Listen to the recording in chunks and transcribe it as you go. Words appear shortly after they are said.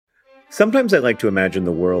Sometimes I like to imagine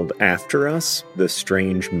the world after us, the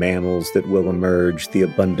strange mammals that will emerge, the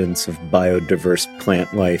abundance of biodiverse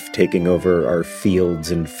plant life taking over our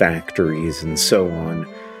fields and factories, and so on.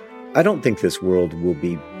 I don't think this world will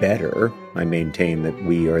be better. I maintain that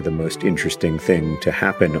we are the most interesting thing to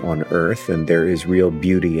happen on Earth, and there is real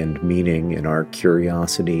beauty and meaning in our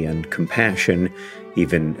curiosity and compassion,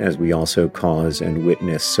 even as we also cause and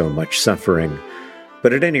witness so much suffering.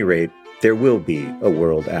 But at any rate, there will be a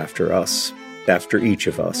world after us, after each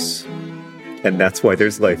of us. And that's why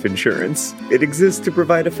there's life insurance. It exists to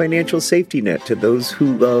provide a financial safety net to those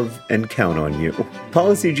who love and count on you.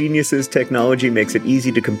 Policy Genius's technology makes it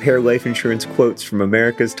easy to compare life insurance quotes from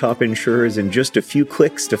America's top insurers in just a few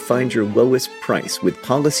clicks to find your lowest price. With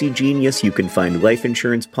Policy Genius, you can find life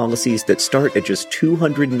insurance policies that start at just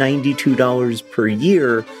 $292 per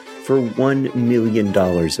year for $1 million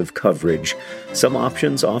of coverage. Some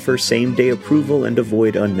options offer same-day approval and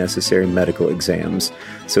avoid unnecessary medical exams.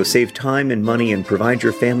 So save time and money and provide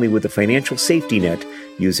your family with a financial safety net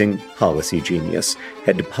using Policy Genius.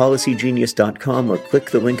 Head to policygenius.com or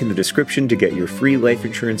click the link in the description to get your free life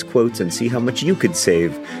insurance quotes and see how much you could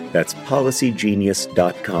save. That's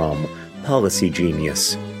policygenius.com. Policy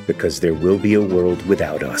Genius, because there will be a world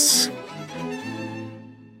without us.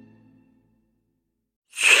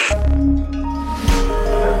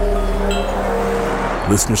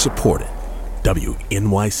 Listener supported.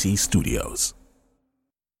 WNYC Studios.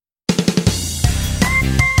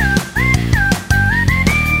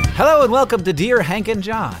 Hello and welcome to Dear Hank and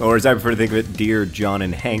John. Or as I prefer to think of it, Dear John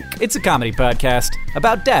and Hank. It's a comedy podcast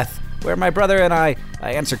about death, where my brother and I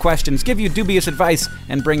answer questions, give you dubious advice,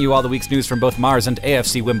 and bring you all the week's news from both Mars and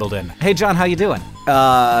AFC Wimbledon. Hey John, how you doing?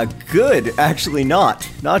 Good. Actually not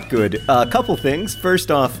good. A couple things.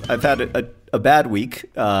 First off, I've had a bad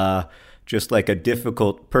week. Just like a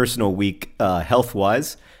difficult personal week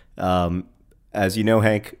health-wise. As you know,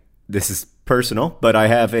 Hank, this is personal, but I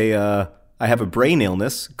have a brain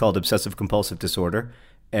illness called obsessive compulsive disorder,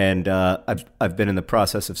 and I've been in the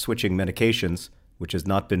process of switching medications, which has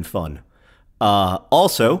not been fun.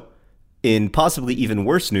 Also, in possibly even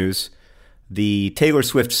worse news, the Taylor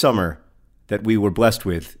Swift summer that we were blessed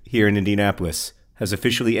with here in Indianapolis has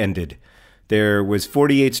officially ended. There was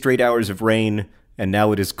 48 straight hours of rain, and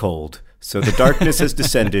now it is cold. So the darkness has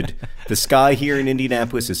descended. The sky here in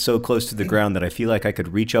Indianapolis is so close to the ground that I feel like I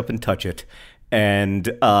could reach up and touch it.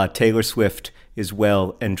 And Taylor Swift is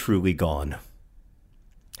well and truly gone.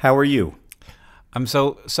 How are you? I'm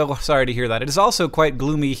so sorry to hear that. It is also quite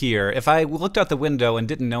gloomy here. If I looked out the window and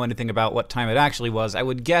didn't know anything about what time it actually was, I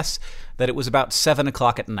would guess that it was about 7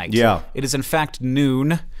 o'clock at night. Yeah. It is in fact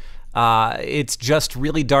noon. It's just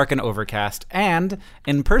really dark and overcast. And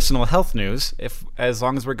in personal health news, as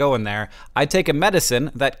long as we're going there, I take a medicine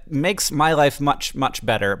that makes my life much, much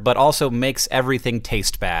better, but also makes everything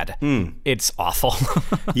taste bad. It's awful.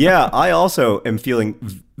 Yeah, I also am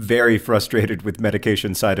feeling very frustrated with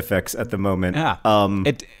medication side effects at the moment. Yeah.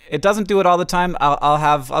 It doesn't do it all the time.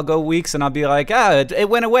 I'll go weeks and I'll be like, it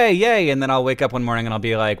went away, yay. And then I'll wake up one morning and I'll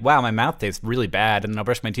be like, wow, my mouth tastes really bad. And then I'll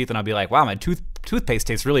brush my teeth and I'll be like, wow, my toothpaste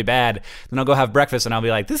tastes really bad. Then I'll go have breakfast and I'll be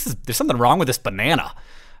like, there's something wrong with this banana.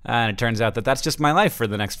 And it turns out that that's just my life for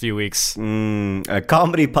the next few weeks. A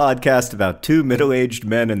comedy podcast about two middle-aged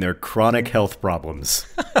men and their chronic health problems.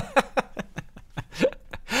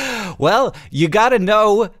 Well, you gotta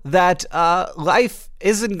know that life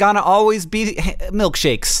isn't gonna always be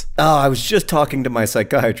milkshakes. Oh, I was just talking to my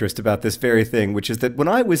psychiatrist about this very thing, which is that when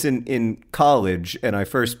I was in college and I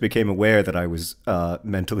first became aware that I was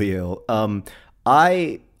mentally ill,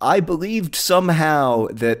 I believed somehow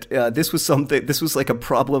that this was like a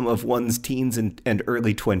problem of one's teens and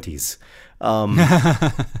early 20s.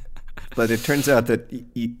 But it turns out that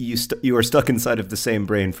you are stuck inside of the same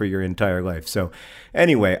brain for your entire life. So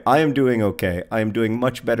anyway, I am doing okay. I am doing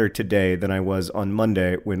much better today than I was on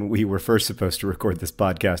Monday when we were first supposed to record this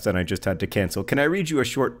podcast and I just had to cancel. Can I read you a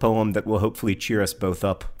short poem that will hopefully cheer us both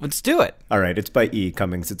up? Let's do it. All right, it's by E.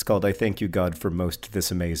 Cummings. It's called I Thank You, God, for Most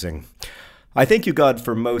This Amazing. I thank you, God,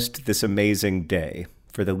 for most this amazing day,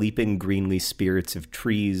 for the leaping greenly spirits of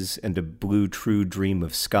trees and a blue true dream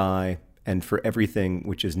of sky, and for everything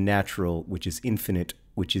which is natural, which is infinite,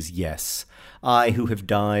 which is yes. I, who have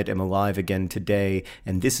died, am alive again today,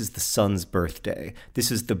 and this is the sun's birthday.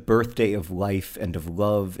 This is the birthday of life and of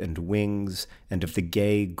love and wings, and of the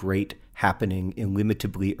gay, great, happening,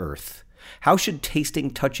 illimitably earth. How should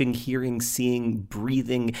tasting, touching, hearing, seeing,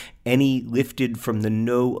 breathing, any lifted from the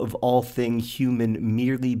no of all thing human,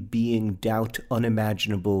 merely being doubt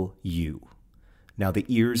unimaginable you? Now the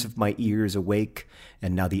ears of my ears awake,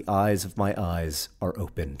 and now the eyes of my eyes are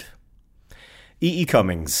opened. E. E.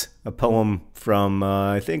 Cummings, a poem from,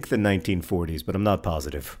 I think, the 1940s, but I'm not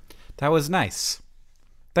positive. That was nice.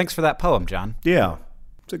 Thanks for that poem, John. Yeah,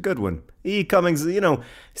 it's a good one. E. Cummings,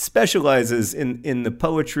 specializes in the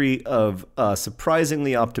poetry of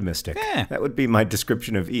surprisingly optimistic. That would be my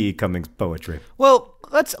description of E. Cummings' poetry. Well,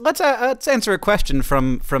 let's answer a question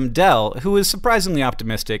from Dell, who is surprisingly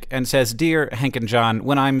optimistic and says, "Dear Hank and John,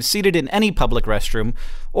 when I'm seated in any public restroom,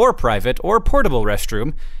 or private, or portable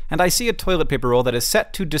restroom, and I see a toilet paper roll that is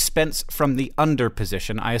set to dispense from the under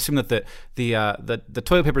position," I assume that the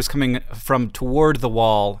toilet paper is coming from toward the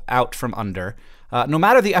wall, out from under. No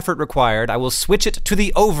matter the effort required, I will switch it to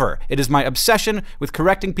the over. It is my obsession with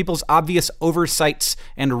correcting people's obvious oversights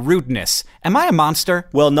and rudeness. Am I a monster?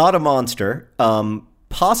 Well, not a monster.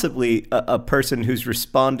 Possibly a person who's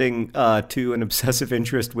responding to an obsessive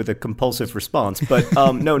interest with a compulsive response. But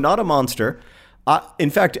no, not a monster. In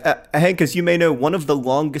fact, Hank, as you may know, one of the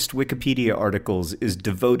longest Wikipedia articles is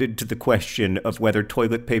devoted to the question of whether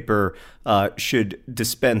toilet paper should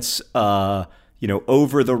dispense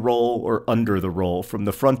over the roll or under the roll, from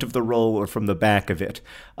the front of the roll or from the back of it.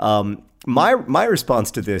 My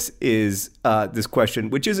response to this is this question,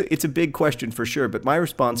 which it's a big question for sure, but my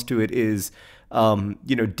response to it is,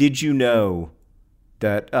 did you know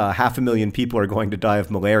that 500,000 people are going to die of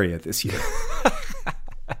malaria this year?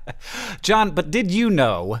 John, but did you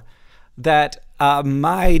know that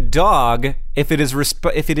my dog, if it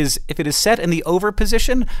is set in the over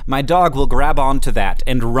position, my dog will grab onto that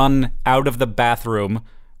and run out of the bathroom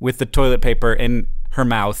with the toilet paper in her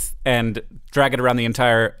mouth and drag it around the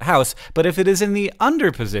entire house. But if it is in the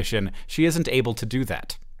under position, she isn't able to do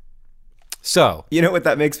that. So, you know what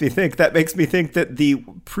that makes me think? That makes me think that the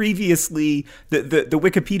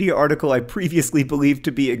Wikipedia article I previously believed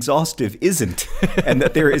to be exhaustive isn't, and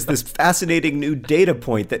that there is this fascinating new data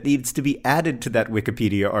point that needs to be added to that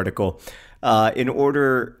Wikipedia article in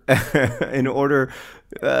order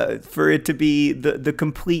for it to be the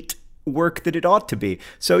complete work that it ought to be.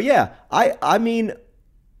 So yeah, I mean,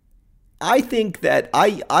 I think that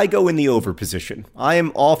I go in the over position. I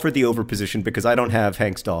am all for the over position because I don't have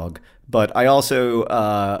Hank's dog, but I also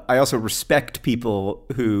respect people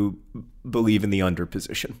who believe in the under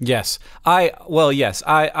position. Yes. I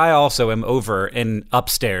also am over in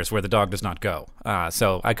upstairs where the dog does not go.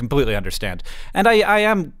 So I completely understand. And I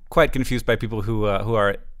am quite confused by people who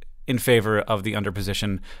are in favor of the under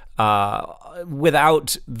position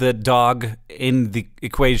without the dog in the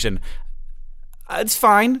equation. It's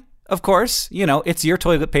fine. Of course, it's your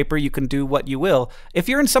toilet paper. You can do what you will. If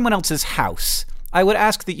you're in someone else's house, I would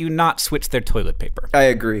ask that you not switch their toilet paper. I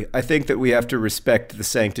agree. I think that we have to respect the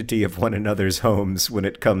sanctity of one another's homes when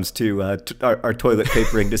it comes to our toilet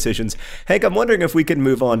papering decisions. Hank, I'm wondering if we can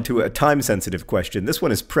move on to a time-sensitive question. This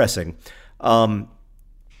one is pressing.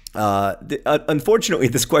 Unfortunately,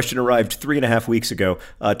 this question arrived 3.5 weeks ago.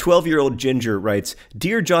 12-year-old Ginger writes,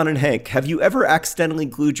 "Dear John and Hank, have you ever accidentally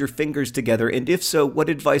glued your fingers together? And if so, what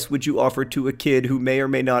advice would you offer to a kid who may or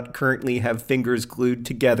may not currently have fingers glued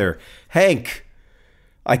together?" Hank,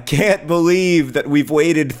 I can't believe that we've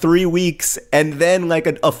waited 3 weeks and then like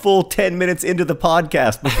a full 10 minutes into the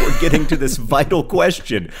podcast before getting to this vital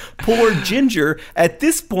question. Poor Ginger. At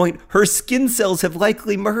this point, her skin cells have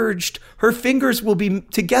likely merged. Her fingers will be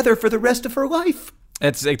together for the rest of her life.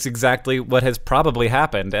 It's exactly what has probably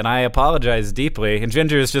happened, and I apologize deeply. And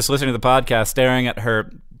Ginger is just listening to the podcast, staring at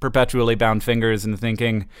her perpetually bound fingers and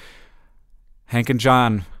thinking, Hank and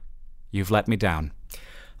John, you've let me down.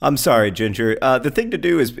 I'm sorry, Ginger. The thing to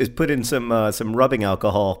do is put in some rubbing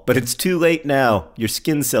alcohol, but it's too late now. Your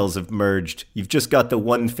skin cells have merged. You've just got the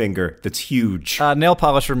one finger that's huge. Nail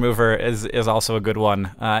polish remover is also a good one.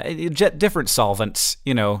 Different solvents,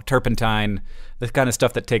 turpentine, the kind of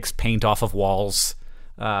stuff that takes paint off of walls.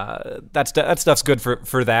 That stuff's good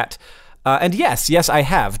for that. And yes, I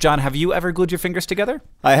have. John, have you ever glued your fingers together?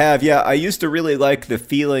 I have, yeah. I used to really like the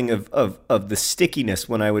feeling of the stickiness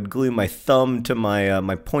when I would glue my thumb to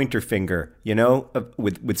my pointer finger,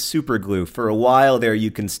 with super glue. For a while there,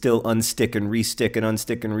 you can still unstick and restick and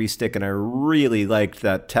unstick and restick, and I really liked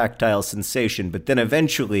that tactile sensation. But then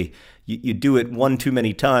eventually, you do it one too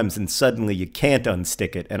many times, and suddenly you can't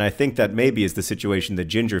unstick it. And I think that maybe is the situation that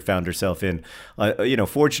Ginger found herself in.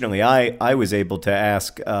 Fortunately, I was able to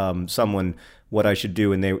ask someone what I should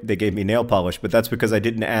do, and they gave me nail polish. But that's because I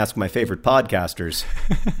didn't ask my favorite podcasters,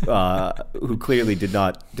 who clearly did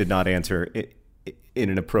not answer in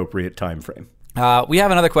an appropriate time frame. We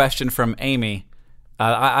have another question from Amy.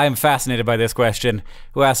 I am fascinated by this question,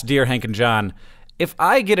 who asked, "Dear Hank and John, if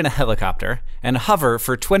I get in a helicopter and hover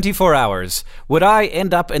for 24 hours, would I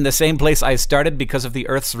end up in the same place I started because of the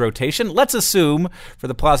Earth's rotation? Let's assume, for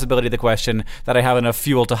the plausibility of the question, that I have enough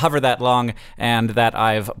fuel to hover that long and that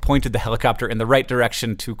I've pointed the helicopter in the right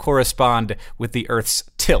direction to correspond with the Earth's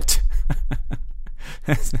tilt.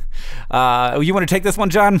 You want to take this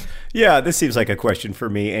one, John? Yeah, this seems like a question for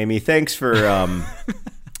me, Amy. Thanks for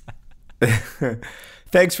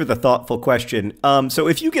thanks for the thoughtful question. So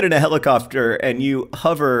if you get in a helicopter and you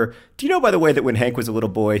hover, do you know, by the way, that when Hank was a little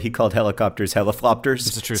boy, he called helicopters heliflopters?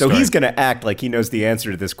 It's a true so story. He's going to act like he knows the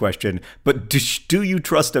answer to this question. But do you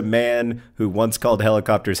trust a man who once called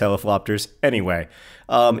helicopters heliflopters? Anyway,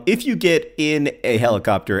 if you get in a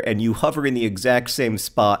helicopter and you hover in the exact same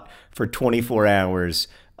spot for 24 hours,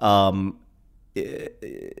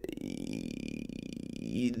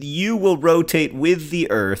 you will rotate with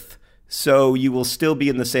the Earth. So you will still be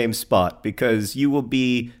in the same spot because you will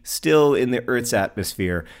be still in the Earth's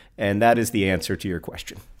atmosphere. And that is the answer to your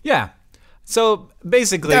question. Yeah. So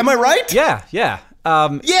basically... Am I right? Yeah. Yeah.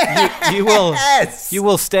 You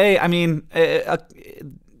will stay... I mean,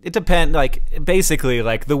 it depends. Like, basically,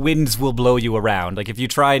 like, the winds will blow you around. Like, if you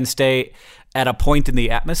try and stay at a point in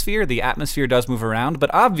the atmosphere does move around.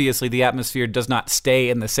 But obviously, the atmosphere does not stay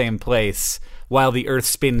in the same place while the Earth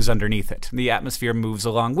spins underneath it. The atmosphere moves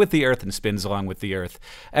along with the Earth and spins along with the Earth.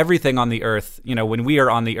 Everything on the Earth, when we are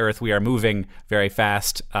on the Earth, we are moving very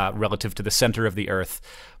fast relative to the center of the Earth.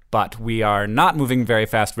 But we are not moving very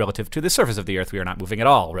fast relative to the surface of the Earth. We are not moving at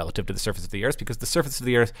all relative to the surface of the Earth because the surface of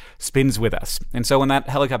the Earth spins with us. And so when that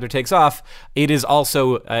helicopter takes off, it is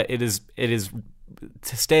also it is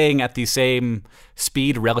staying at the same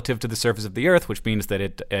speed relative to the surface of the Earth, which means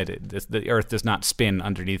that the Earth does not spin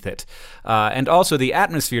underneath it, and also the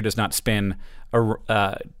atmosphere does not spin.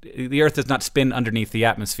 The Earth does not spin underneath the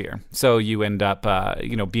atmosphere, so you end up,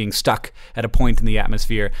 being stuck at a point in the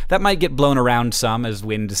atmosphere that might get blown around some as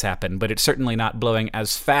winds happen, but it's certainly not blowing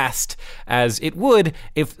as fast as it would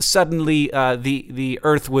if suddenly the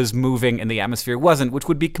Earth was moving and the atmosphere wasn't, which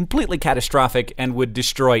would be completely catastrophic and would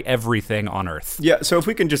destroy everything on Earth. Yeah. So if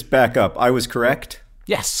we can just back up, I was correct.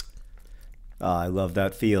 Yes. I love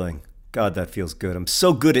that feeling. God, that feels good. I'm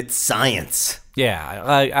so good at science. Yeah,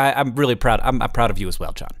 I'm really proud. I'm proud of you as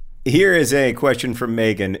well, John. Here is a question from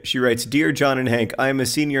Megan. She writes, Dear John and Hank, I am a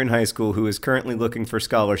senior in high school who is currently looking for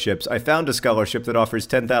scholarships. I found a scholarship that offers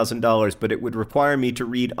 $10,000, but it would require me to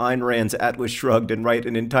read Ayn Rand's Atlas Shrugged and write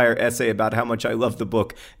an entire essay about how much I love the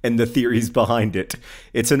book and the theories behind it.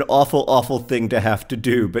 It's an awful, awful thing to have to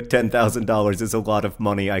do, but $10,000 is a lot of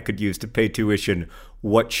money I could use to pay tuition.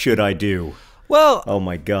 What should I do? Well, oh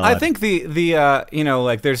my God! I think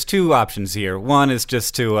there's two options here. One is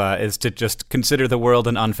just to consider the world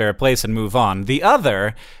an unfair place and move on. The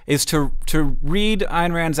other is to read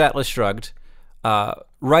Ayn Rand's Atlas Shrugged,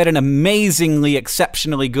 write an amazingly,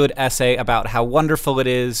 exceptionally good essay about how wonderful it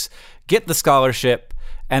is, get the scholarship,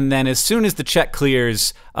 and then as soon as the check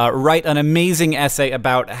clears, write an amazing essay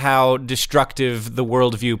about how destructive the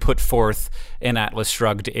worldview put forth in Atlas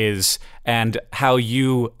Shrugged is, and how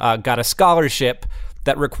you got a scholarship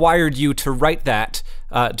that required you to write that,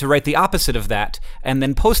 to write the opposite of that, and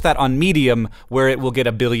then post that on Medium, where it will get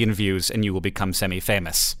 1 billion views and you will become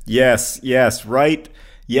semi-famous. Yes, right.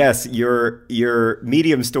 Yes, your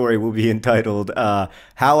Medium story will be entitled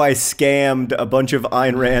 "How I Scammed a Bunch of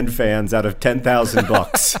Ayn Rand Fans Out of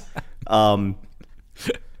 $10,000,"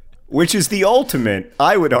 which is the ultimate,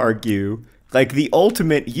 I would argue, like the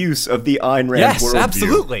ultimate use of the Ayn Rand worldview. Yes,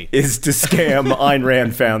 absolutely. Is to scam Ayn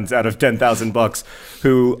Rand fans out of $10,000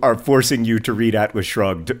 who are forcing you to read Atlas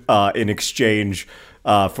Shrugged in exchange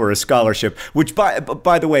for a scholarship, which by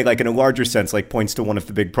the way, like in a larger sense, like points to one of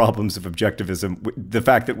the big problems of objectivism, the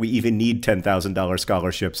fact that we even need $10,000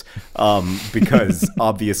 scholarships, because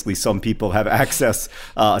obviously some people have access,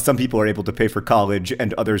 some people are able to pay for college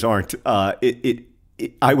and others aren't.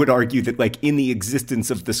 I would argue that, like, in the existence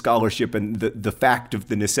of the scholarship and the fact of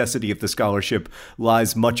the necessity of the scholarship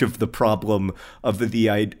lies much of the problem of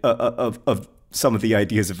of some of the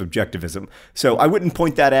ideas of objectivism. So I wouldn't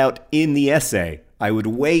point that out in the essay. I would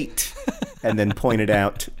wait and then point it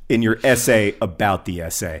out in your essay about the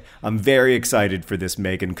essay. I'm very excited for this,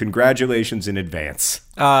 Megan. Congratulations in advance.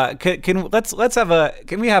 Can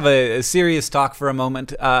we have a serious talk for a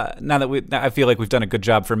moment? Now that I feel like we've done a good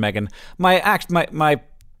job for Megan. I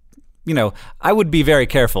would be very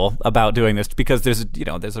careful about doing this because there's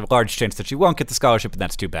a large chance that she won't get the scholarship, and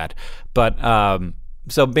that's too bad. But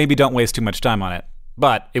so maybe don't waste too much time on it.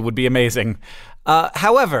 But it would be amazing.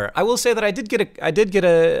 However, I will say that I did get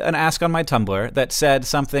an ask on my Tumblr that said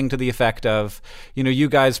something to the effect of, you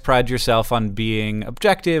guys pride yourself on being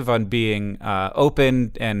objective, on being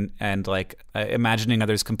open, and like imagining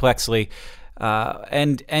others complexly,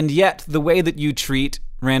 and yet the way that you treat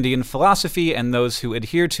Randian philosophy and those who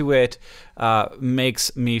adhere to it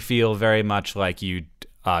makes me feel very much like you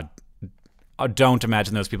don't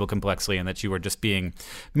imagine those people complexly, and that you are just being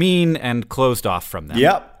mean and closed off from them.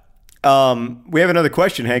 Yep. We have another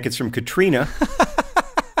question, Hank. It's from Katrina.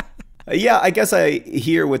 Yeah, I guess I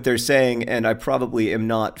hear what they're saying, and I probably am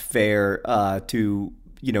not fair to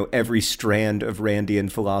every strand of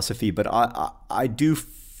Randian philosophy, but I do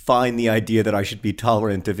find the idea that I should be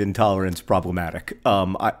tolerant of intolerance problematic.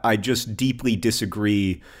 I just deeply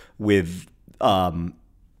disagree with that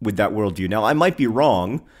worldview. Now, I might be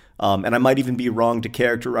wrong. And I might even be wrong to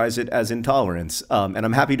characterize it as intolerance. And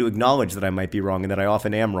I'm happy to acknowledge that I might be wrong and that I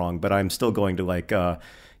often am wrong, but I'm still going to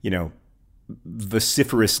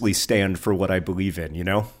vociferously stand for what I believe in,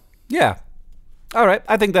 Yeah. All right.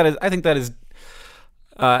 I think that is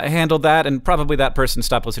handled that, and probably that person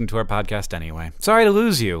stopped listening to our podcast anyway. Sorry to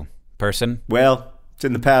lose you, person. Well, it's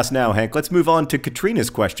in the past now, Hank. Let's move on to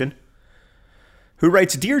Katrina's question, who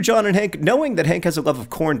writes, Dear John and Hank, knowing that Hank has a love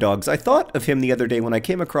of corn dogs, I thought of him the other day when I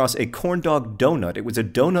came across a corn dog donut. It was a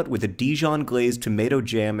donut with a Dijon glazed tomato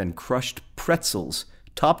jam and crushed pretzels,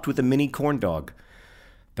 topped with a mini corn dog.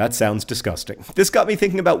 That sounds disgusting. This got me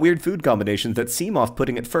thinking about weird food combinations that seem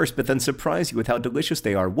off-putting at first, but then surprise you with how delicious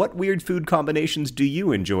they are. What weird food combinations do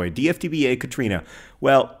you enjoy? DFTBA Katrina.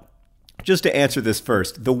 Well, just to answer this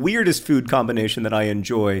first, the weirdest food combination that I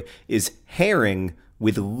enjoy is herring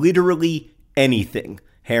with literally anything.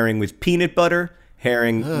 Herring with peanut butter,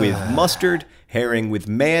 herring with mustard, herring with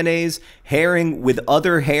mayonnaise, herring with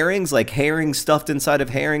other herrings, like herring stuffed inside of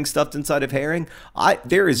herring stuffed inside of herring.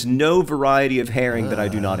 There is no variety of herring that I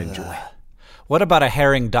do not enjoy. What about a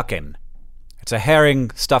herring duckin'? It's a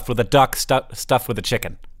herring stuffed with a duck stuffed with a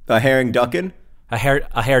chicken. A herring duckin'? A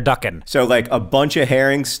hare duckin'. So like a bunch of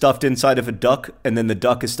herrings stuffed inside of a duck, and then the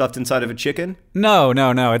duck is stuffed inside of a chicken? No.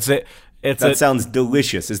 That sounds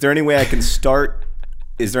delicious. Is there any way I can start?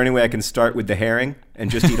 Is there any way I can start with the herring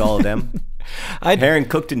and just eat all of them? Herring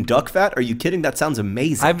cooked in duck fat? Are you kidding? That sounds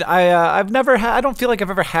amazing. I've never had. I don't feel like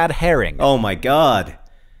I've ever had herring. Oh my god!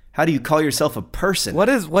 How do you call yourself a person? What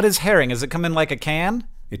is herring? Does it come in like a can?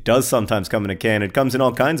 It does sometimes come in a can. It comes in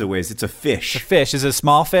all kinds of ways. It's a fish. A fish. Is it a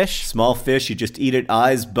small fish? Small fish. You just eat it.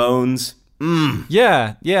 Eyes, bones.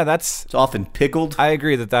 Yeah, it's often pickled. I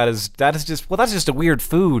agree that is just a weird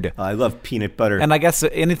food. I love peanut butter. And I guess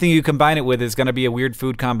anything you combine it with is going to be a weird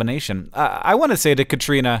food combination. I want to say to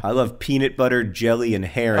Katrina, I love peanut butter, jelly, and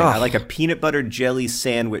herring. I like a peanut butter jelly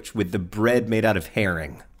sandwich with the bread made out of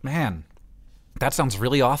herring. Man, that sounds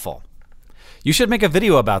really awful. You should make a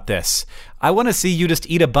video about this. I want to see you just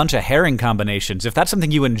eat a bunch of herring combinations. If that's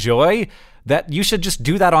something you enjoy, that you should just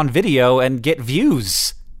do that on video and get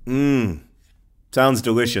views. Sounds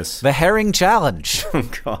delicious. The herring challenge. Oh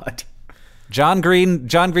God. John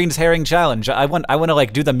Green's herring challenge. I want to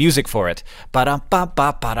like do the music for it.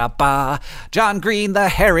 Ba-da-ba-ba-ba-da-ba. John Green the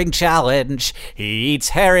herring challenge. He eats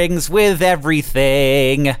herrings with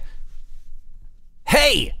everything.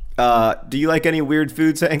 Hey. Do you like any weird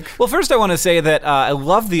foods, Hank? Well, first I want to say that I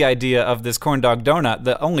love the idea of this corn dog donut.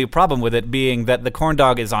 The only problem with it being that the corn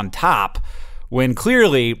dog is on top, when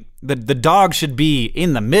clearly the dog should be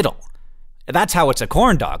in the middle. That's how it's a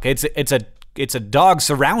corn dog. It's a dog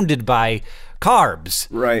surrounded by carbs,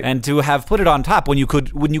 right? And to have put it on top when you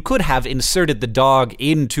could have inserted the dog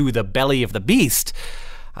into the belly of the beast,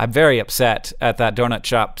 I'm very upset at that donut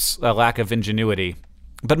shop's lack of ingenuity.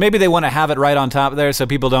 But maybe they want to have it right on top there so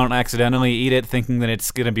people don't accidentally eat it thinking that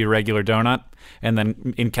it's going to be a regular donut and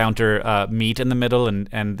then encounter meat in the middle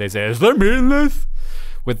and they say, "Is there meat in this?"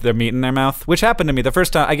 with their meat in their mouth, which happened to me the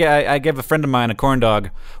first time. I gave a friend of mine a corn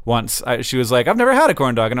dog once. She was like, "I've never had a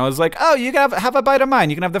corn dog." And I was like, "Oh, you can have a bite of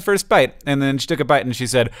mine. You can have the first bite." And then she took a bite and she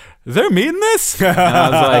said, "Is there meat in this?" And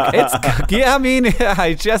I was like, yeah, I mean,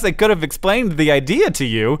 I guess I could have explained the idea to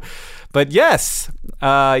you. But yes,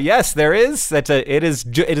 there is. It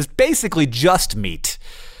is basically just meat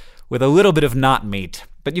with a little bit of not meat.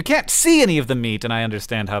 But you can't see any of the meat, and I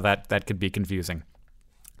understand how that could be confusing.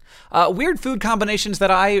 Weird food combinations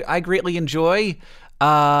that I greatly enjoy.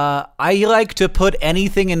 I like to put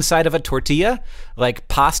anything inside of a tortilla, like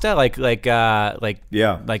pasta, like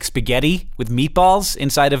spaghetti with meatballs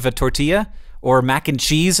inside of a tortilla, or mac and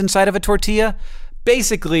cheese inside of a tortilla.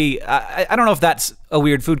 Basically, I don't know if that's a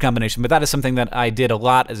weird food combination, but that is something that I did a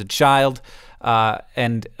lot as a child.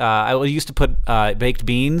 And I used to put baked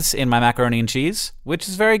beans in my macaroni and cheese, which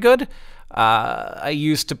is very good. I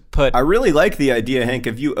used to put... I really like the idea, Hank,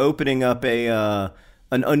 of you opening up an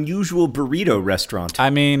unusual burrito restaurant. I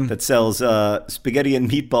mean... that sells spaghetti and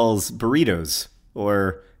meatballs burritos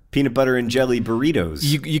or peanut butter and jelly burritos.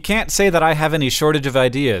 You can't say that I have any shortage of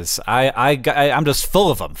ideas. I'm just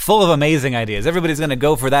full of them, full of amazing ideas. Everybody's going to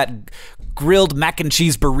go for that grilled mac and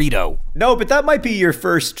cheese burrito. No, but that might be your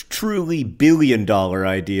first truly billion-dollar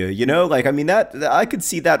idea, you know? Like, I mean, that I could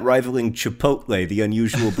see that rivaling Chipotle, the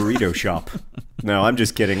unusual burrito shop. No, I'm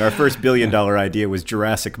just kidding. Our first billion-dollar idea was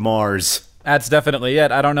Jurassic Mars. That's definitely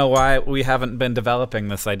it. I don't know why we haven't been developing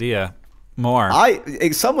this idea more.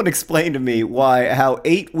 Someone explained to me how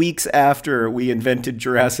 8 weeks after we invented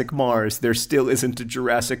Jurassic Mars, there still isn't a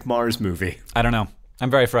Jurassic Mars movie. I don't know. I'm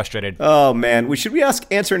very frustrated. Oh, man. Should we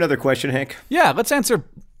answer another question, Hank? Yeah, let's answer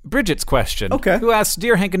Bridget's question. Okay. Who asks,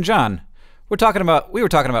 Dear Hank and John, we were talking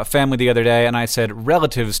about family the other day, and I said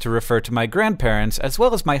relatives to refer to my grandparents as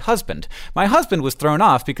well as my husband. My husband was thrown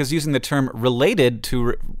off because using the term related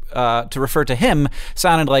to refer to him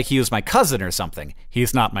sounded like he was my cousin or something.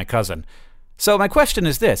 He's not my cousin. So my question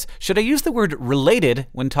is this: should I use the word related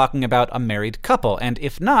when talking about a married couple? And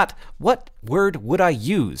if not, what word would I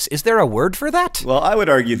use? Is there a word for that? Well, I would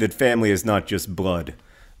argue that family is not just blood.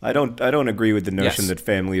 I don't agree with the notion that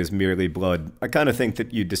family is merely blood. I kind of think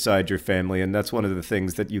that you decide your family, and that's one of the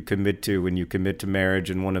things that you commit to when you commit to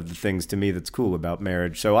marriage, and one of the things to me that's cool about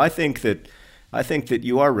marriage. So I think that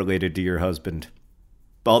you are related to your husband.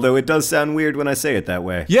 Although it does sound weird when I say it that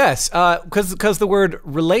way. Yes, because the word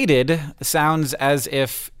related sounds as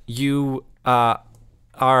if you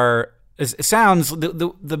are... It sounds...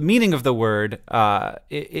 The meaning of the word,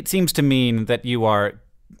 it seems to mean that you are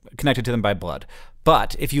connected to them by blood.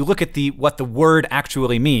 But if you look at what the word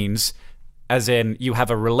actually means, as in you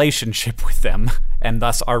have a relationship with them and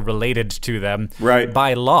thus are related to them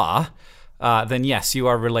by law... then yes, you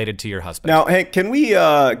are related to your husband. Now, Hank, can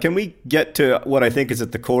we get to what I think is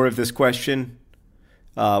at the core of this question,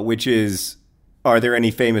 which is, are there any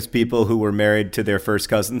famous people who were married to their first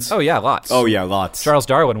cousins? Oh, yeah, lots. Oh, yeah, lots. Charles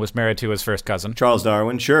Darwin was married to his first cousin. Charles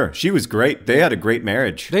Darwin, sure. She was great. They had a great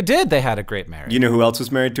marriage. They did. They had a great marriage. You know who else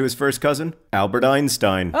was married to his first cousin? Albert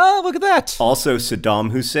Einstein. Oh, look at that. Also Saddam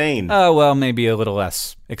Hussein. Oh, well, maybe a little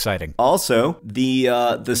less exciting. Also,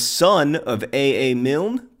 the son of A.A.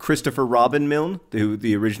 Milne, Christopher Robin Milne, who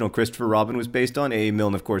the original Christopher Robin was based on. A.A.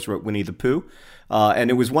 Milne, of course, wrote Winnie the Pooh. And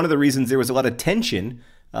it was one of the reasons there was a lot of tension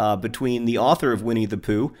between the author of Winnie the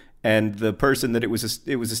Pooh and the person that it was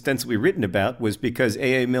ostensibly written about, was because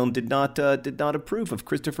A.A. Milne did not approve of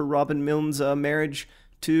Christopher Robin Milne's marriage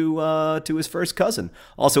to his first cousin.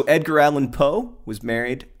 Also, Edgar Allan Poe was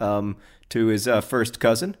married to his first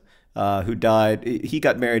cousin, who died. He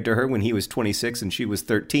got married to her when he was 26 and she was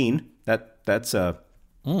 13. That's a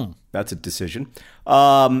decision.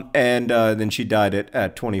 And then she died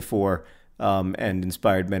at 24. And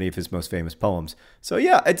inspired many of his most famous poems. So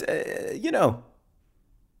yeah, it's you know,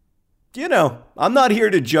 I'm not here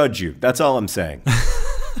to judge you. That's all I'm saying.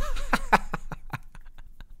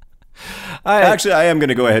 Actually, I am going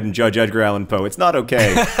to go ahead and judge Edgar Allan Poe. It's not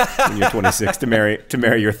okay when you're 26 to marry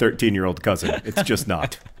your 13-year-old cousin. It's just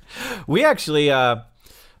not. We actually.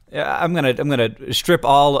 I'm gonna strip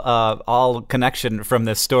all connection from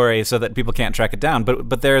this story so that people can't track it down.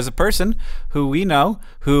 But there is a person who we know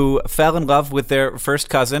who fell in love with their first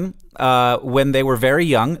cousin when they were very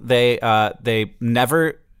young. They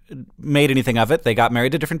never made anything of it. They got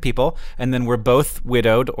married to different people, and then were both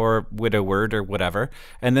widowed or widowered or whatever.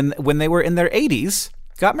 And then when they were in their 80s,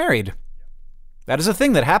 got married. That is a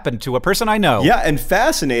thing that happened to a person I know. Yeah, and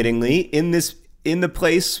fascinatingly, in the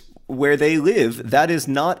place where they live, that is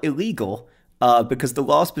not illegal, because the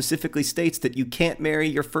law specifically states that you can't marry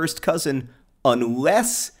your first cousin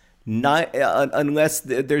unless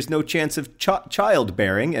there's no chance of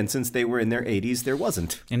childbearing, and since they were in their 80s, there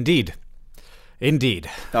wasn't. Indeed.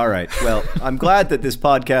 All right. Well, I'm glad that this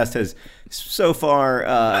podcast has so far.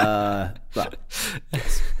 Well,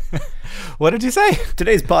 yes. What did you say?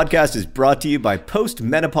 Today's podcast is brought to you by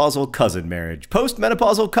postmenopausal cousin marriage.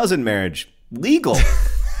 Postmenopausal cousin marriage, legal.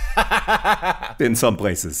 In some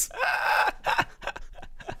places.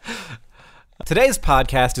 Today's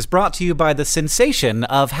podcast is brought to you by the sensation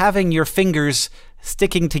of having your fingers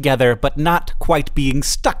sticking together but not quite being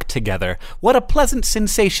stuck together. What a pleasant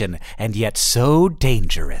sensation, and yet so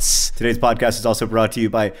dangerous. Today's podcast is also brought to you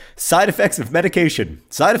by side effects of medication.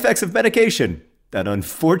 Side effects of medication. That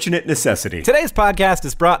unfortunate necessity. Today's podcast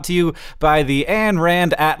is brought to you by the Ayn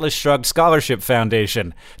Rand Atlas Shrugged Scholarship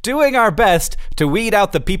Foundation, doing our best to weed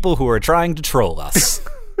out the people who are trying to troll us.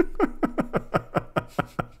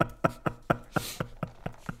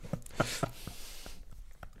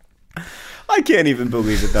 I can't even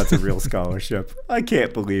believe that that's a real scholarship. I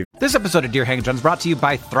can't believe. This episode of Dear Hank and John is brought to you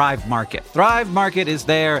by Thrive Market. Thrive Market is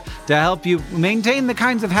there to help you maintain the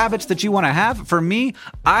kinds of habits that you want to have. For me,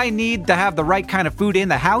 I need to have the right kind of food in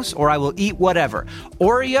the house or I will eat whatever.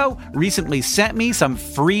 Oreo recently sent me some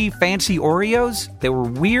free fancy Oreos. They were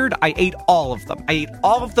weird. I ate all of them. I ate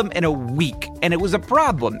all of them in a week, and it was a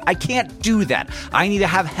problem. I can't do that. I need to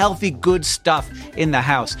have healthy, good stuff in the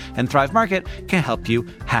house, and Thrive Market can help you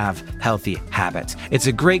have healthy habits. It's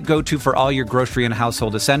a great go-to for all your grocery and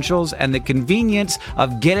household essentials, and the convenience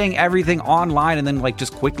of getting everything online and then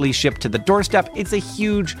just quickly shipped to the doorstep. It's a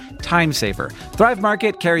huge time saver. Thrive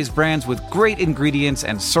Market carries brands with great ingredients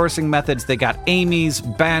and sourcing methods. They got Amy's,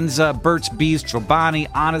 Banza, Burt's Bees, Chobani,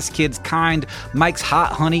 Honest Kids, Kind, Mike's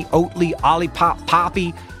Hot Honey, Oatly, Olipop,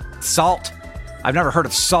 Poppy, Salt. I've never heard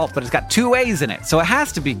of Salt, but it's got 2 A's in it, so it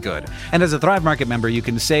has to be good. And as a Thrive Market member, you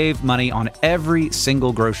can save money on every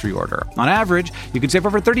single grocery order. On average, you can save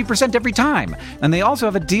over 30% every time. And they also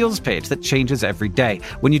have a deals page that changes every day.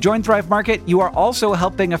 When you join Thrive Market, you are also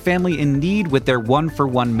helping a family in need with their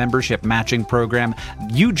 1-for-1 membership matching program.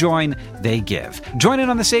 You join, they give. Join in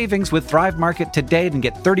on the savings with Thrive Market today and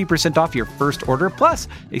get 30% off your first order, plus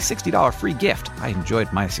a $60 free gift. I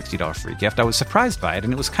enjoyed my $60 free gift. I was surprised by it,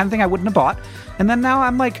 and it was the kind of thing I wouldn't have bought. And then now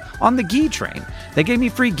I'm on the ghee train. They gave me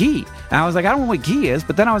free ghee. And I was like, I don't know what ghee is.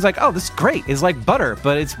 But then I was like, oh, this is great. It's like butter,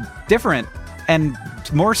 but it's different and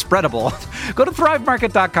more spreadable. Go to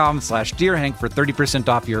thrivemarket.com/DearHank for 30%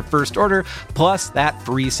 off your first order, plus that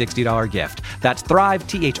free $60 gift. That's Thrive,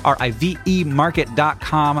 THRIVE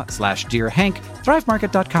market.com/DearHank,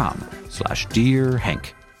 thrivemarket.com/DearHank.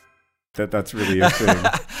 That's really a thing.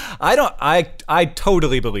 I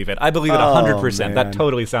totally believe it. I believe it 100%. Man. That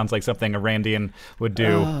totally sounds like something a Randian would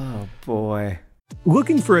do. Oh, boy.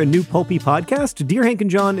 Looking for a new pulpy podcast? Dear Hank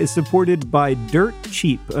and John is supported by Dirt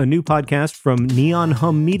Cheap, a new podcast from Neon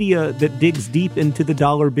Hum Media that digs deep into the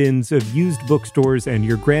dollar bins of used bookstores and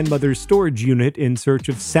your grandmother's storage unit in search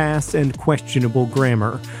of sass and questionable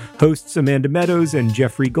grammar. Hosts Amanda Meadows and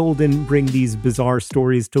Jeffrey Golden bring these bizarre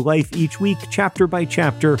stories to life each week, chapter by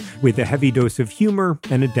chapter, with a heavy dose of humor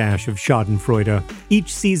and a dash of schadenfreude.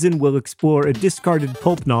 Each season will explore a discarded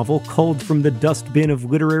pulp novel culled from the dustbin of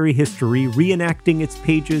literary history, reenacting its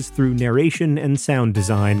pages through narration and sound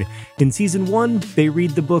design. In season 1, they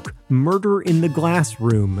read the book Murder in the Glass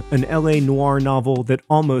Room, an LA noir novel that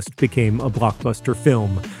almost became a blockbuster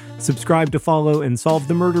film. Subscribe to follow and solve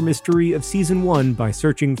the murder mystery of season 1 by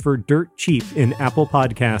searching for Dirt Cheap in Apple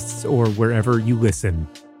Podcasts or wherever you listen.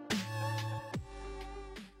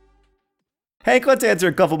 Hank, let's answer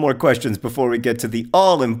a couple more questions before we get to the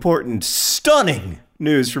all-important, stunning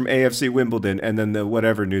news from AFC Wimbledon and then the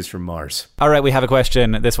whatever news from Mars. All right, we have a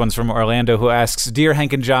question. This one's from Orlando, who asks, Dear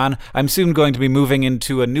Hank and John, I'm soon going to be moving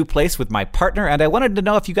into a new place with my partner, and I wanted to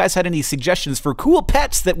know if you guys had any suggestions for cool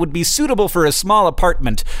pets that would be suitable for a small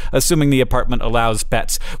apartment, assuming the apartment allows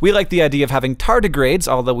pets. We like the idea of having tardigrades,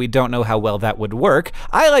 although we don't know how well that would work.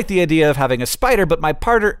 I like the idea of having a spider, but my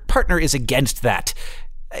partner is against that.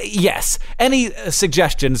 Yes, any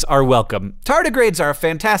suggestions are welcome. Tardigrades are a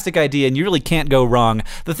fantastic idea, and you really can't go wrong.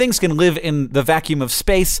 The things can live in the vacuum of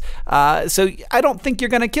space, so I don't think you're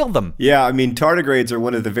going to kill them. Yeah, I mean, tardigrades are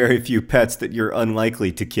one of the very few pets that you're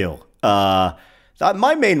unlikely to kill.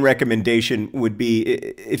 My main recommendation would be,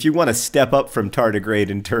 if you want to step up from tardigrade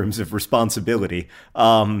in terms of responsibility,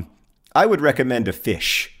 I would recommend a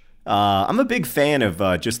fish. I'm a big fan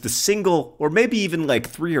of just the single, or maybe even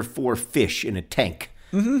 3 or 4 fish in a tank.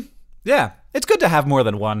 Mm-hmm. Yeah, it's good to have more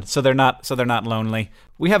than one, so they're not lonely.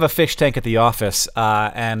 We have a fish tank at the office,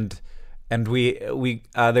 and we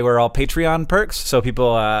they were all Patreon perks. So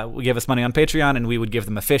people would give us money on Patreon, and we would give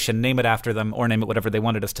them a fish and name it after them, or name it whatever they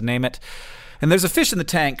wanted us to name it. And there's a fish in the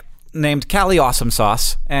tank named Callie Awesome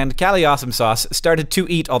Sauce, and Callie Awesome Sauce started to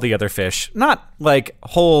eat all the other fish, not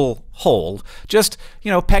whole, just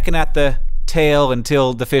pecking at the tail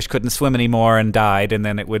until the fish couldn't swim anymore and died, and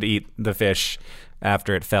then it would eat the fish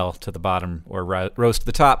after it fell to the bottom or rose to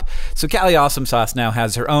the top. So Callie Awesome Sauce now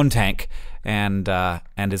has her own tank and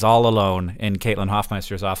is all alone in Caitlin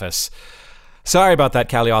Hoffmeister's office. Sorry about that,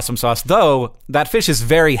 Callie Awesome Sauce, though that fish is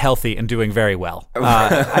very healthy and doing very well.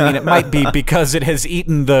 I mean, it might be because it has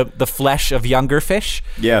eaten the flesh of younger fish.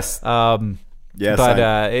 Yes. Yes. But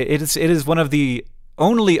it is one of the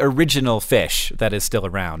only original fish that is still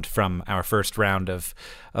around from our first round of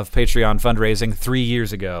Patreon fundraising 3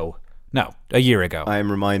 years ago. No, a year ago. I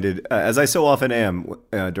am reminded, as I so often am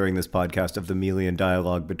during this podcast, of the Melian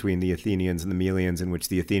dialogue between the Athenians and the Melians, in which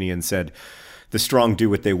the Athenians said, "The strong do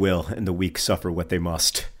what they will, and the weak suffer what they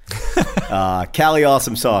must." Callie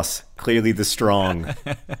Awesome Sauce, clearly the strong.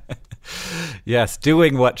 Yes,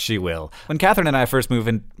 doing what she will. When Catherine and I first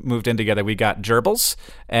moved in together, we got gerbils,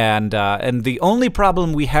 and the only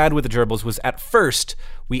problem we had with the gerbils was at first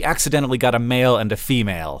we accidentally got a male and a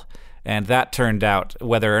female, and that turned out,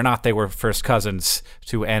 whether or not they were first cousins,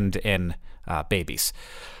 to end in babies.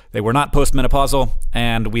 They were not postmenopausal,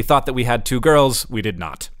 and we thought that we had 2 girls. We did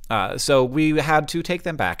not. So we had to take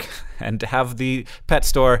them back and have the pet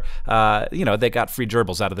store, they got free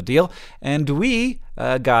gerbils out of the deal. And we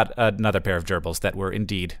got another pair of gerbils that were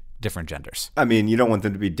indeed different genders. I mean, you don't want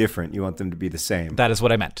them to be different. You want them to be the same. That is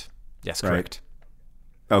what I meant. Yes, correct.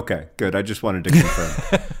 Right. Okay, good. I just wanted to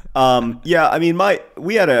confirm. I mean,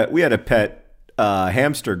 we had a pet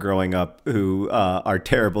hamster growing up who our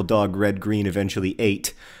terrible dog Red Green eventually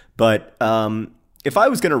ate. But if I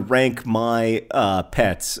was going to rank my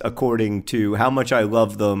pets according to how much I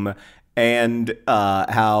love them and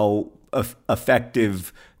how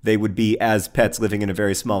effective they would be as pets living in a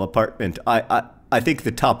very small apartment, I think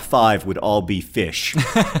the top 5 would all be fish.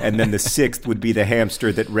 And then the 6th would be the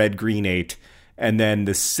hamster that Red Green ate. And then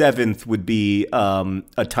the 7th would be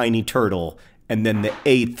a tiny turtle. And then the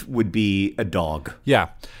 8th would be a dog. Yeah.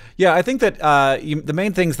 Yeah, I think that the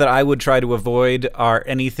main things that I would try to avoid are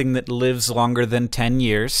anything that lives longer than 10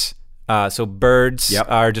 years. So birds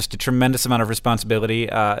are just a tremendous amount of responsibility,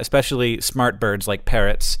 especially smart birds like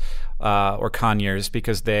parrots or conures,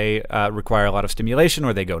 because they require a lot of stimulation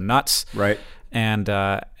or they go nuts. Right. And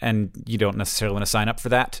you don't necessarily want to sign up for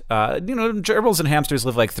that. Gerbils and hamsters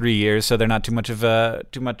live like 3 years, so they're not too much.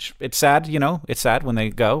 It's sad, it's sad when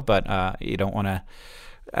they go, but you don't want to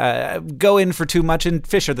go in for too much. And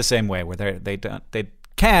fish are the same way, where they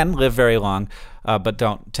can live very long, but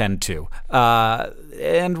don't tend to.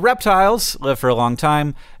 And reptiles live for a long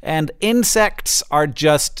time, and insects are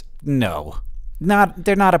just they're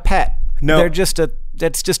not a pet. No, they're just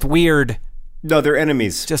it's just weird. No, they're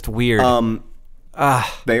enemies. Just weird.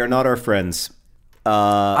 They are not our friends.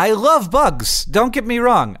 I love bugs. Don't get me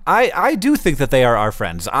wrong. I do think that they are our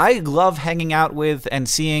friends. I love hanging out with and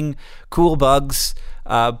seeing cool bugs.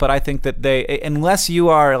 But I think that unless you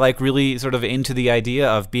are like really sort of into the idea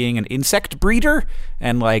of being an insect breeder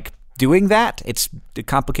and like doing that, it's a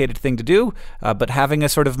complicated thing to do. But having a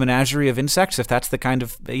sort of menagerie of insects, if that's the kind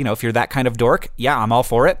of, if you're that kind of dork, yeah, I'm all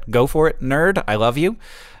for it. Go for it, nerd. I love you.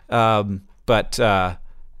 But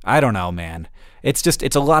I don't know, man.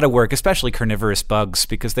 It's a lot of work, especially carnivorous bugs,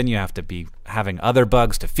 because then you have to be having other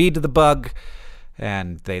bugs to feed to the bug.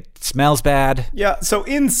 And it smells bad. Yeah, so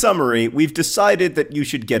in summary, we've decided that you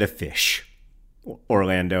should get a fish,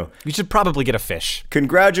 Orlando. You should probably get a fish.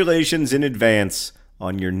 Congratulations in advance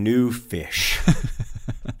on your new fish.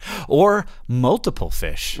 Or multiple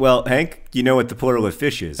fish. Well, Hank, you know what the plural of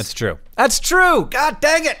fish is. That's true. That's true! God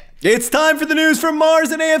dang it! It's time for the news from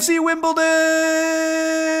Mars and AFC Wimbledon!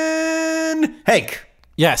 Hank!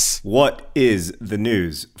 Yes? What is the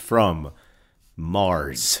news from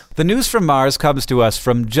Mars? The news from Mars comes to us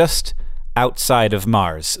from just outside of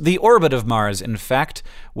Mars. The orbit of Mars, in fact,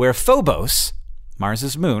 where Phobos,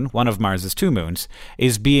 Mars's moon, one of Mars's 2 moons,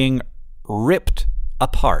 is being ripped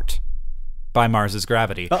apart by Mars's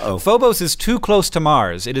gravity. Uh-oh. Phobos is too close to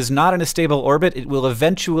Mars. It is not in a stable orbit. It will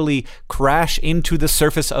eventually crash into the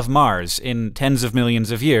surface of Mars in tens of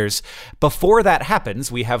millions of years. Before that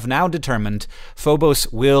happens, we have now determined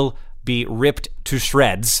Phobos will be ripped to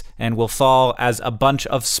shreds and will fall as a bunch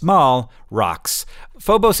of small rocks.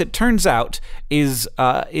 Phobos, it turns out, is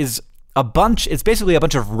it's basically a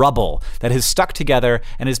bunch of rubble that has stuck together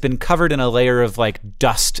and has been covered in a layer of like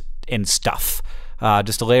dust and stuff.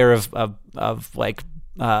 Just a layer of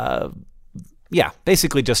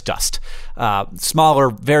basically just dust. Smaller,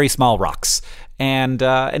 very small rocks. And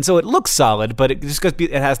so it looks solid, but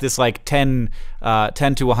it has this like 10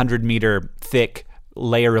 to 100 meter thick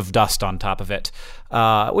layer of dust on top of it,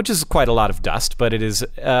 which is quite a lot of dust, but it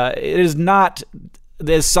is not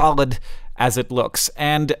as solid as it looks,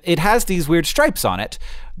 and it has these weird stripes on it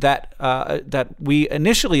that we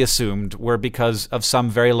initially assumed were because of some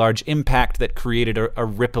very large impact that created a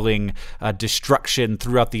rippling destruction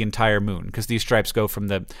throughout the entire moon, because these stripes go from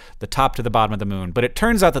the top to the bottom of the moon. But it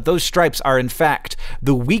turns out that those stripes are in fact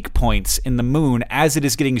the weak points in the moon as it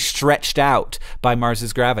is getting stretched out by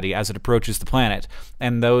Mars's gravity as it approaches the planet,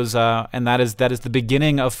 and that is the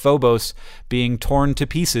beginning of Phobos being torn to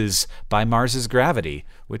pieces by Mars's gravity,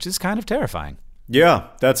 which is kind of terrifying. Yeah,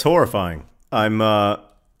 that's horrifying. I'm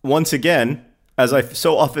once again, as I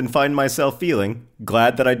so often find myself feeling,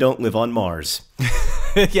 glad that I don't live on Mars.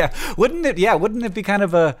 Yeah, wouldn't it be kind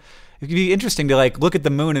of it'd be interesting to like look at the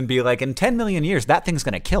moon and be like, in 10 million years, that thing's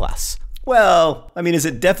going to kill us. Well, I mean, is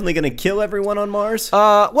it definitely going to kill everyone on Mars?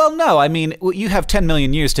 Well, no. I mean, you have 10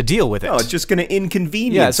 million years to deal with it. No, it's just going to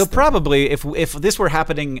inconvenience. Yeah, so them. probably if this were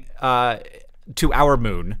happening to our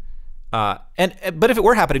moon, but if it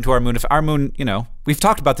were happening to our moon, if our moon, we've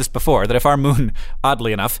talked about this before, that if our moon,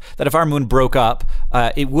 oddly enough, that if our moon broke up,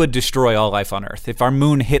 it would destroy all life on Earth. If our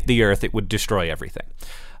moon hit the Earth, it would destroy everything.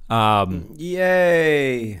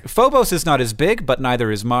 Yay. Phobos is not as big, but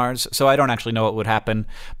neither is Mars, so I don't actually know what would happen.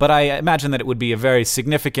 But I imagine that it would be a very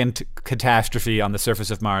significant catastrophe on the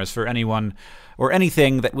surface of Mars for anyone or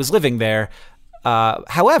anything that was living there.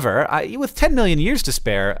 However, with 10 million years to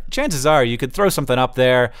spare, chances are you could throw something up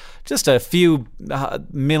there, just a few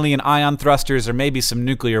million ion thrusters or maybe some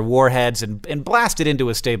nuclear warheads and blast it into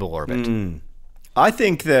a stable orbit. I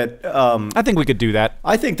think that... I think we could do that.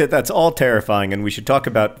 I think that that's all terrifying, and we should talk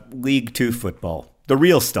about League 2 football. The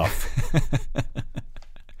real stuff.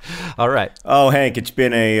 All right. Oh, Hank, it's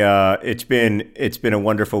been a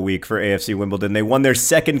wonderful week for AFC Wimbledon. They won their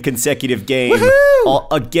second consecutive game,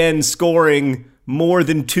 again scoring more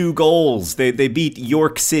than 2 goals. They beat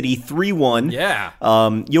York City 3-1. Yeah.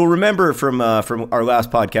 You'll remember from our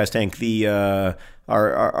last podcast, Hank, the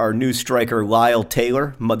our new striker Lyle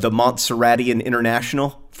Taylor, the Montserratian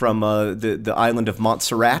international from the island of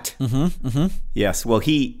Montserrat. Yes. Well,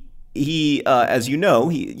 he as you know,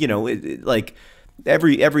 like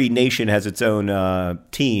every nation has its own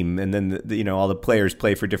team, and then all the players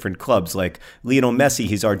play for different clubs. Like Lionel Messi,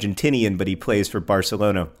 he's Argentinian, but he plays for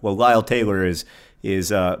Barcelona. Well, Lyle Taylor is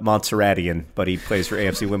Montserratian, but he plays for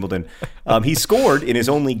AFC Wimbledon. He scored in his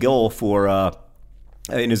only goal for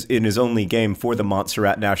in his only game for the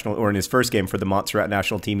Montserrat national, or in his first game for the Montserrat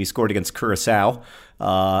national team. He scored against Curaçao.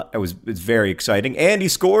 It's very exciting, and he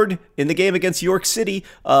scored in the game against York City,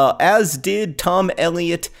 as did Tom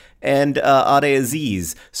Elliott and Ade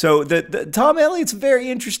Aziz. So the Tom Elliott's a very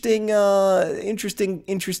interesting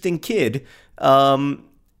kid.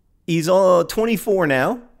 He's 24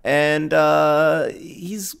 now, and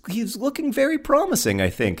he's looking very promising, I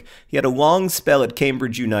think. He had a long spell at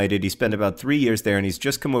Cambridge United. He spent about 3 years there, and he's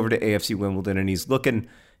just come over to AFC Wimbledon, and he's looking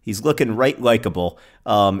right likable.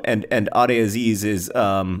 And Ade Aziz is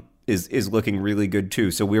looking really good too.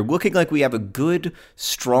 So we're looking like we have a good,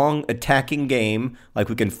 strong attacking game, like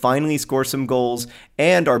we can finally score some goals,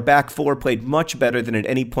 and our back four played much better than at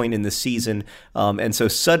any point in the season. And so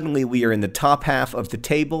suddenly we are in the top half of the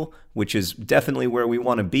table, which is definitely where we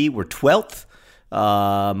want to be. We're 12th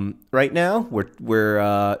right now. We're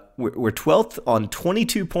 12th on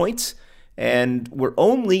 22 points, and we're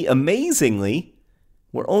only, amazingly,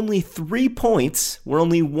 we're only 3 points. We're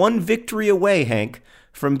only 1 victory away, Hank,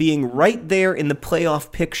 from being right there in the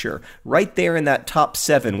playoff picture, right there in that top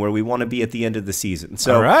 7 where we want to be at the end of the season.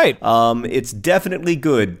 So, all right. It's definitely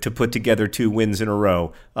good to put together 2 wins in a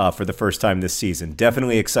row for the first time this season.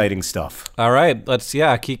 Definitely exciting stuff. All right, let's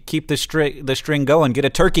keep the string going. Get a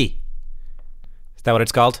turkey. Is that what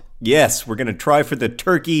it's called? Yes, we're going to try for the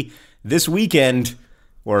turkey this weekend,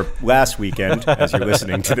 or last weekend, as you're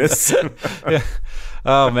listening to this. Yeah.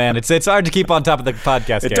 Oh man, it's hard to keep on top of the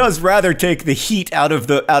podcast. It does rather take the heat it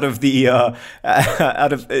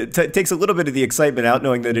takes a little bit of the excitement out,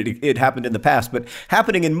 knowing that it happened in the past, but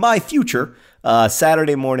happening in my future,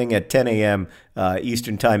 Saturday morning at 10 a.m.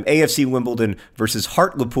 Eastern Time, AFC Wimbledon versus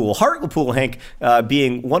Hartlepool. Hartlepool, Hank,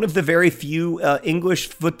 being one of the very few English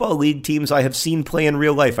Football League teams I have seen play in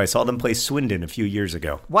real life. I saw them play Swindon a few years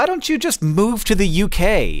ago. Why don't you just move to the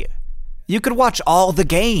UK? You could watch all the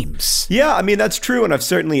games. Yeah, I mean, that's true, and I've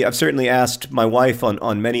certainly asked my wife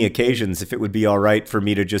on many occasions if it would be all right for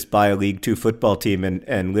me to just buy a League 2 football team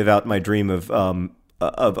and live out my dream of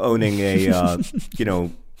owning a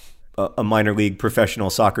a minor league professional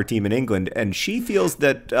soccer team in England, and she feels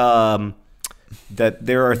that that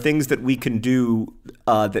there are things that we can do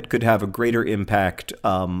that could have a greater impact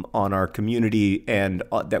on our community, and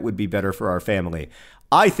that would be better for our family.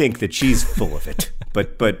 I think that she's full of it,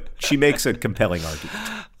 but she makes a compelling argument.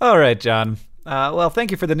 All right, John. Well,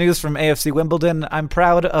 thank you for the news from AFC Wimbledon. I'm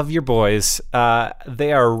proud of your boys.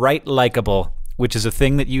 They are right likable, which is a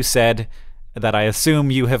thing that you said that I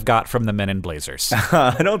assume you have got from the Men in Blazers.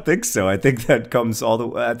 I don't think so. I think that comes all the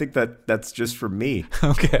way. I think that's just from me.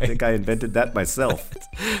 Okay. I think I invented that myself.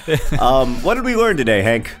 What did we learn today,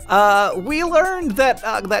 Hank? We learned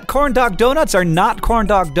that corn dog donuts are not corn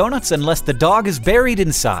dog donuts unless the dog is buried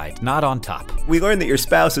inside, not on top. We learned that your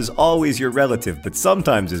spouse is always your relative, but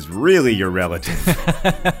sometimes is really your relative.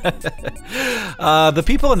 The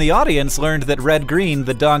people in the audience learned that Red Green,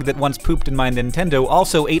 the dog that once pooped in my Nintendo,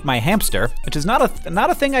 also ate my hamster. which is not a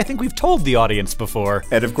thing I think we've told the audience before.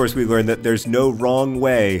 And of course, we learned that there's no wrong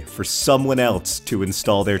way for someone else to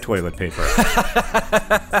install their toilet paper.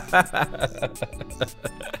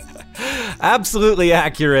 Absolutely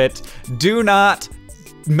accurate. Do not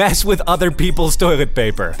mess with other people's toilet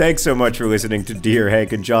paper. Thanks so much for listening to Dear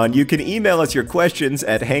Hank and John. You can email us your questions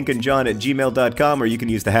at hankandjohn@gmail.com, or you can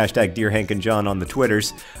use the hashtag Dear Hank and John on the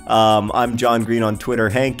Twitters. I'm John Green on Twitter.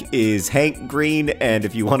 Hank is Hank Green, and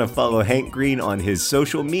if you want to follow Hank Green on his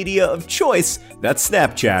social media of choice, that's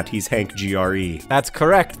Snapchat. He's Hank GRE. That's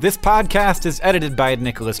correct. This podcast is edited by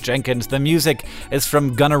Nicholas Jenkins. The music is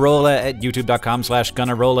from Gunnarolla at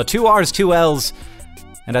youtube.com/Gunnarolla. 2 R's, 2 L's.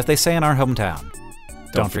 And as they say in our hometown,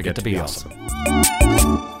 don't forget to be awesome.